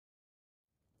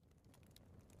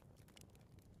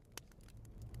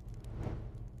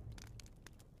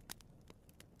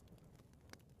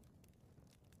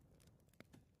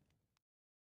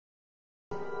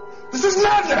This is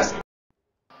madness!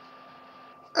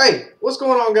 Hey, what's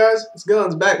going on, guys? It's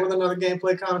Guns back with another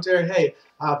gameplay commentary. Hey,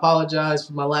 I apologize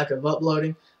for my lack of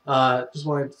uploading. Just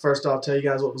wanted to first off tell you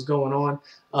guys what was going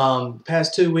on.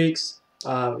 Past 2 weeks,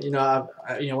 when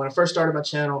I first started my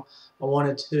channel, I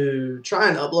wanted to try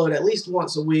and upload at least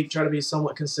once a week, try to be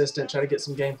somewhat consistent, try to get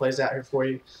some gameplays out here for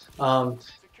you.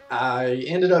 I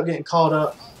ended up getting caught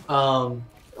up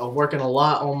working a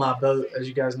lot on my boat, as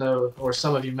you guys know, or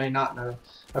some of you may not know.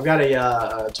 I've got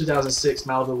a 2006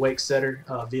 Malibu Wakesetter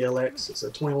VLX. It's a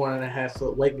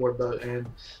 21.5-foot wakeboard boat, and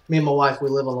me and my wife, we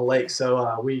live on the lake,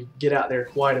 so we get out there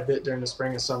quite a bit during the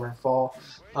spring and summer and fall.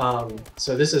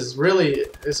 So this is really,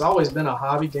 it's always been a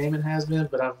hobby, gaming has been,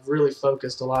 but I've really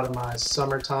focused a lot of my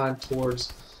summertime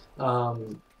towards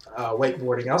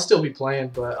wakeboarding. I'll still be playing,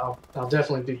 but I'll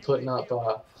definitely be putting up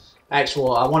I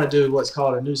want to do what's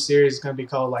called a new series. It's going to be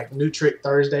called like New Trick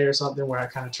Thursday or something, where I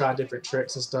kind of try different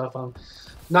tricks and stuff. I'm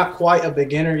not quite a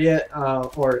beginner yet,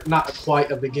 or not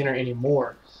quite a beginner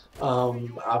anymore.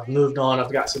 I've moved on.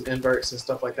 I've got some inverts and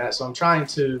stuff like that. So I'm trying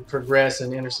to progress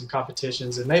and enter some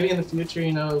competitions. And maybe in the future,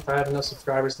 you know, if I have enough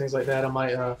subscribers, things like that, I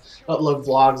might upload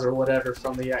vlogs or whatever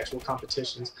from the actual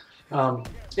competitions.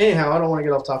 Anyhow, I don't want to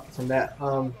get off topic from that.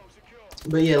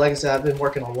 But yeah, like I said, I've been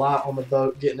working a lot on the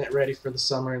boat, getting it ready for the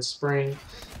summer and spring.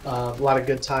 A lot of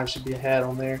good times should be had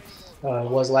on there.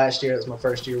 It was last year. It was my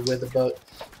first year with the boat.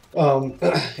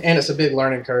 And it's a big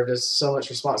learning curve. There's so much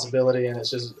responsibility, and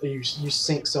it's just you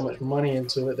sink so much money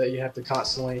into it that you have to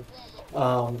constantly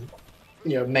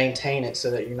maintain it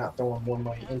so that you're not throwing more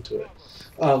money into it.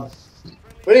 But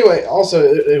anyway, also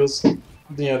it was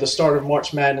the start of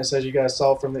March Madness, as you guys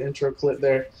saw from the intro clip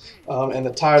there, and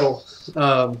the title.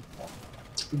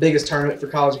 Biggest tournament for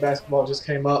college basketball just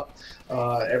came up.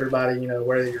 Everybody,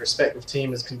 whether your respective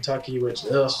team is Kentucky, which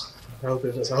I hope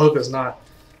it's not.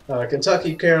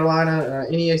 Kentucky, Carolina,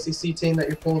 any ACC team that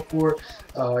you're pulling for,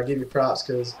 I give you props,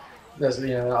 because that's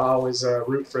I always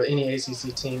root for any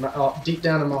ACC team. Deep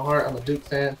down in my heart, I'm a Duke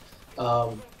fan,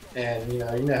 and you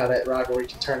know how that rivalry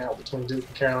can turn out between Duke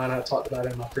and Carolina. I talked about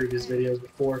it in my previous videos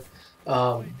before.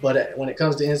 But when it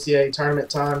comes to NCAA tournament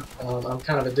time, I'm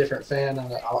kind of a different fan.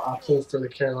 I pull for the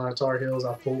Carolina Tar Heels.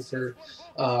 I pull for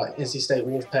NC State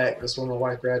Wolfpack. That's where my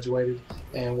wife graduated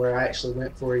and where I actually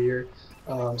went for a year.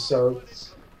 So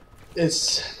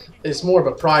it's more of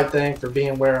a pride thing for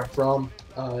being where I'm from,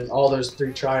 and all those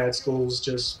three triad schools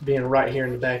just being right here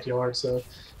in the backyard. So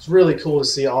it's really cool to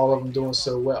see all of them doing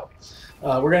so well.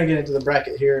 We're going to get into the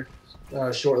bracket here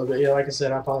shortly, but yeah, like I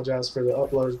said, I apologize for the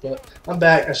uploads, but I'm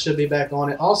back. I should be back on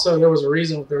it. Also, there was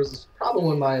this problem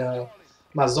with my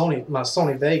my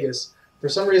Sony Vegas. For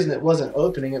some reason, it wasn't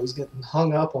opening. It was getting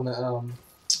hung up on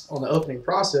the opening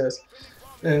process,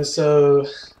 and so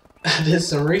I did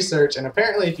some research, and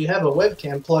apparently if you have a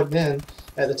webcam plugged in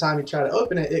at the time you try to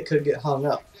open it, it could get hung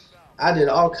up. I did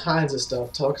all kinds of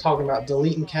stuff, talking about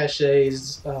deleting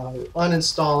caches,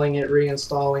 uninstalling it,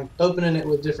 reinstalling, opening it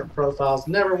with different profiles.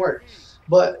 Never worked.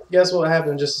 But guess what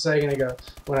happened just a second ago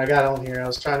when I got on here? I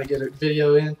was trying to get a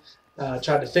video in,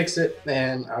 tried to fix it,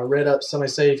 and I read up somebody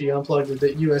say if you unplug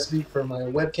the USB from my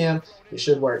webcam, it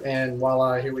should work. And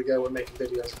voila, here we go. We're making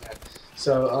videos on that.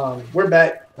 So we're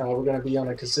back. We're going to be on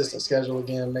a consistent schedule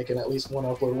again, making at least one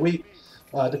upload a week,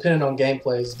 depending on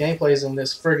gameplays. Gameplays in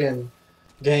this friggin'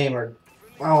 game are,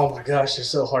 oh my gosh, they're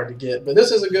so hard to get. But this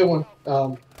is a good one.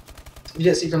 You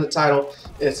didn't see from the title,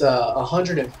 it's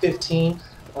 115.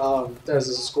 There's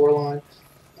a score line.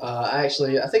 I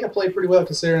think I played pretty well,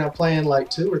 considering I'm playing like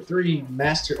 2 or 3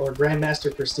 Master or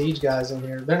Grandmaster Prestige guys in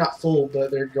here. They're not full, but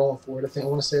they're going for it. I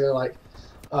want to say they're like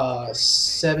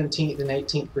 17th and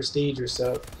 18th Prestige or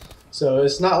so. So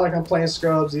it's not like I'm playing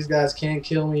scrubs. These guys can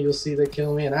kill me. You'll see they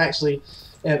kill me. And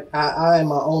I am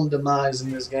my own demise in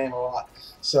this game a lot.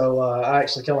 So I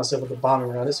actually kill myself with a bombing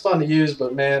run. It's fun to use,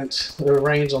 but man, the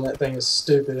range on that thing is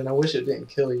stupid, and I wish it didn't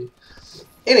kill you.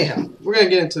 Anyhow, we're going to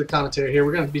get into the commentary here.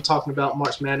 We're going to be talking about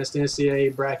March Madness, the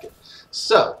NCAA bracket.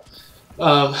 So,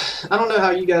 I don't know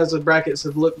how you guys' brackets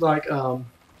have looked like.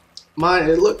 Mine,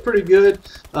 it looked pretty good.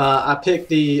 I picked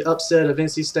the upset of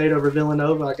NC State over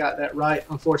Villanova. I got that right.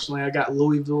 Unfortunately, I got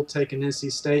Louisville taking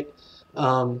NC State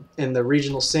in the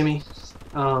regional semi.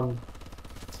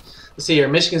 Let's see here.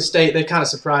 Michigan State, they kind of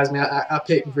surprised me. I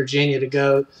picked Virginia to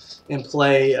go and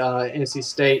play NC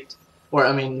State,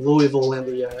 Louisville in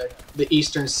the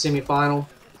Eastern semifinal,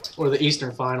 or the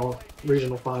Eastern final,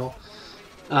 regional final.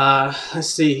 Let's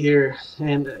see here,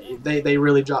 and they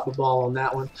really dropped the ball on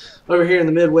that one. Over here in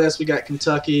the Midwest, we got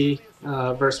Kentucky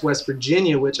versus West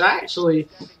Virginia, which I actually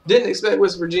didn't expect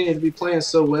West Virginia to be playing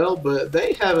so well, but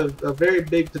they have a very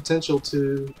big potential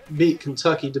to beat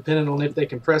Kentucky, depending on if they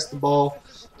can press the ball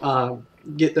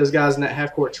get those guys in that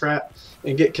half-court trap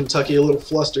and get Kentucky a little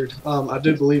flustered, I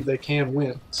do believe they can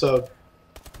win. So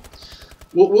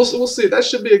we'll see. That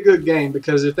should be a good game,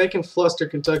 because if they can fluster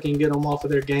Kentucky and get them off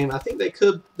of their game, I think they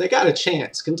could. They got a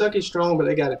chance. Kentucky's strong, but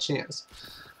they got a chance.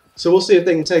 So we'll see if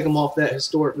they can take them off that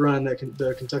historic run that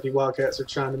the Kentucky Wildcats are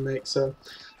trying to make. So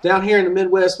down here in the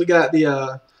Midwest, we got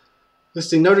the let's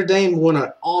see, Notre Dame won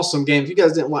an awesome game. If you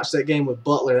guys didn't watch that game with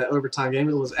Butler, that overtime game,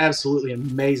 it was absolutely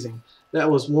amazing. That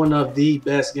was one of the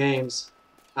best games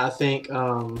I think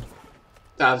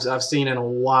I've seen in a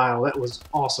while. That was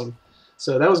awesome.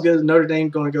 So that was good. Notre Dame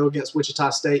going to go against Wichita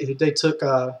State. They took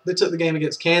the game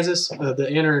against Kansas,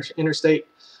 the interstate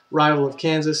rival of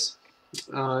Kansas,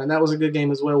 and that was a good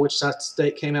game as well. Wichita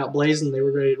State came out blazing. They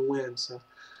were ready to win. So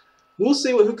we'll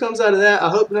see who comes out of that. I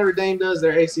hope Notre Dame does.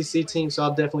 Their ACC team, so I'll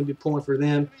definitely be pulling for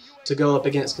them to go up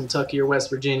against Kentucky or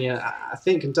West Virginia. I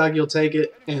think Kentucky will take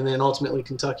it, and then ultimately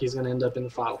Kentucky is going to end up in the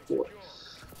Final Four.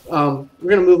 We're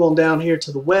going to move on down here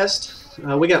to the West.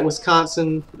 We got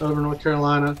Wisconsin over North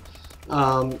Carolina.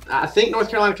 I think North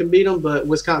Carolina can beat them, but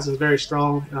Wisconsin is very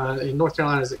strong. And North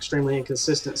Carolina is extremely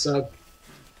inconsistent, so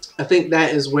I think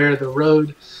that is where the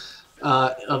road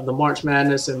of the March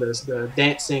Madness and the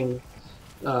dancing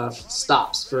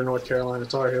stops for North Carolina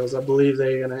Tar Heels. I believe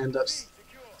they're going to end up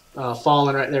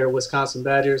falling right there to Wisconsin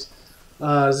Badgers.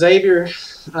 Xavier,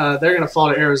 they're going to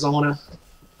fall to Arizona.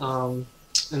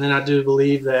 And then I do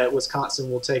believe that Wisconsin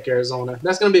will take Arizona.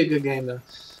 That's going to be a good game,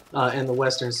 though, in the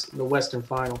Western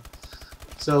Final.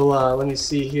 So let me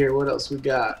see here. What else we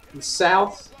got? The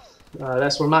South,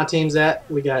 that's where my team's at.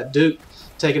 We got Duke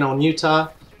taking on Utah.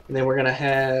 And then we're going to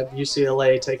have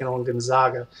UCLA taking on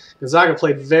Gonzaga. Gonzaga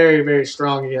played very, very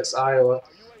strong against Iowa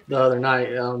the other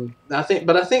night. I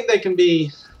think they can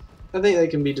be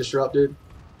disrupted.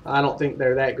 I don't think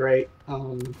they're that great.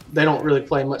 They don't really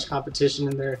play much competition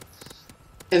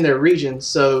in their region.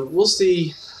 So we'll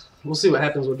see what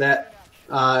happens with that.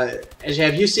 As you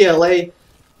have UCLA,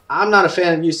 I'm not a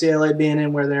fan of UCLA being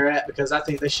in where they're at, because I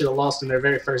think they should have lost in their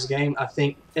very first game. I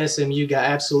think SMU got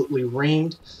absolutely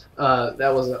reamed.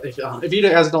 That was if you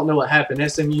guys don't know what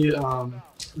happened, SMU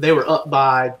they were up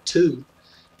by 2,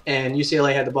 and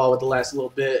UCLA had the ball with the last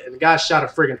little bit, and the guy shot a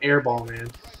friggin' air ball, man.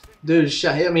 Dude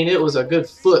shot. I mean, it was a good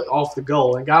foot off the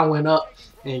goal, and guy went up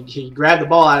and he grabbed the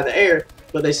ball out of the air.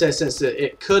 But they said since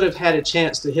it could have had a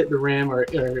chance to hit the rim, or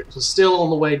it was still on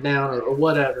the way down, or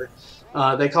whatever,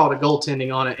 they called a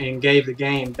goaltending on it and gave the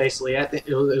game basically at it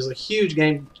was a huge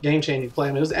game-changing play.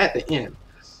 I mean, it was at the end.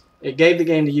 It gave the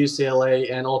game to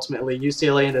UCLA, and ultimately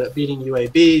UCLA ended up beating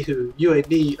UAB, who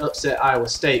UAB upset Iowa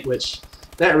State, which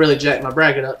that really jacked my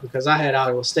bracket up, because I had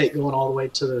Iowa State going all the way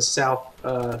to the South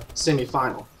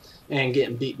semifinal and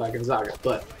getting beat by Gonzaga.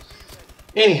 But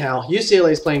anyhow,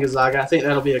 UCLA is playing Gonzaga. I think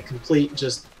that'll be a complete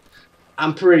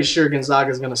I'm pretty sure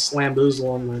Gonzaga is going to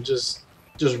slamboozle them and just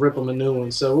rip them a new one.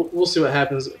 So we'll see what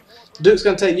happens. Duke's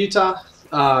going to take Utah.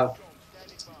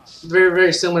 Very,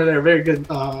 very similar. They're a very good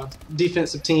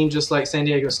defensive team, just like San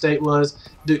Diego State was.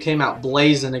 Duke came out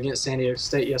blazing against San Diego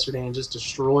State yesterday and just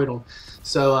destroyed them.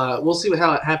 So we'll see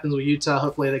how it happens with Utah.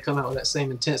 Hopefully they come out with that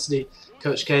same intensity.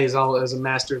 Coach K is always a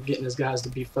master of getting his guys to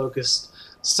be focused.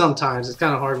 Sometimes it's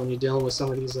kind of hard when you're dealing with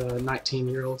some of these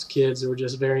 19-year-old kids who are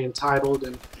just very entitled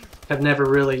and have never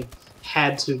really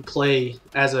had to play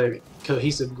as a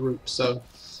cohesive group. So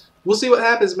we'll see what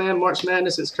happens, man. March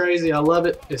Madness is crazy. I love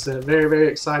it. It's a very, very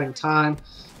exciting time,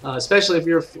 especially if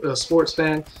you're a sports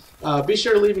fan. Be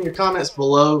sure to leave in your comments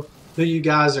below who you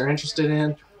guys are interested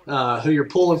in, who you're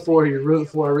pulling for, who you're rooting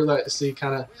for. I really like to see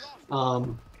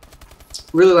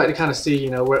see, you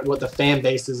know, what the fan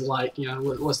base is like. You know,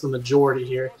 what's the majority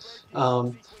here.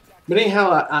 But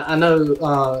anyhow, I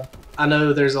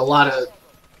know there's a lot of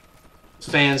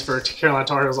fans for Carolina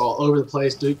Tar Heels all over the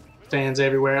place. Duke fans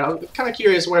everywhere. I'm kind of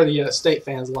curious where the state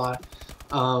fans lie,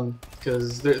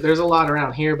 because there's a lot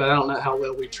around here, but I don't know how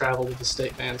well we travel with the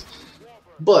state fans.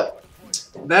 But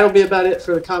that'll be about it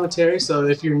for the commentary. So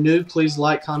if you're new, please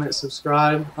like, comment,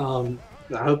 subscribe.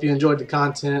 I hope you enjoyed the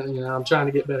content. You know, I'm trying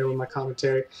to get better with my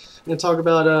commentary. I'm going to talk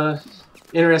about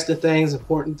interesting things,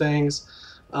 important things.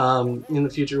 In the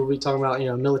future, we'll be talking about, you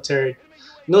know, military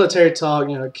talk.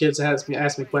 You know, kids ask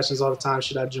me questions all the time.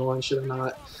 Should I join? Should I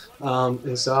not?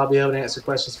 And so I'll be able to answer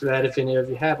questions for that if any of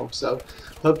you have them. So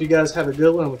hope you guys have a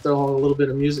good one. I'm going to throw on a little bit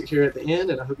of music here at the end,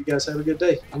 and I hope you guys have a good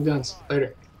day. I'm Guns.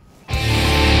 Later.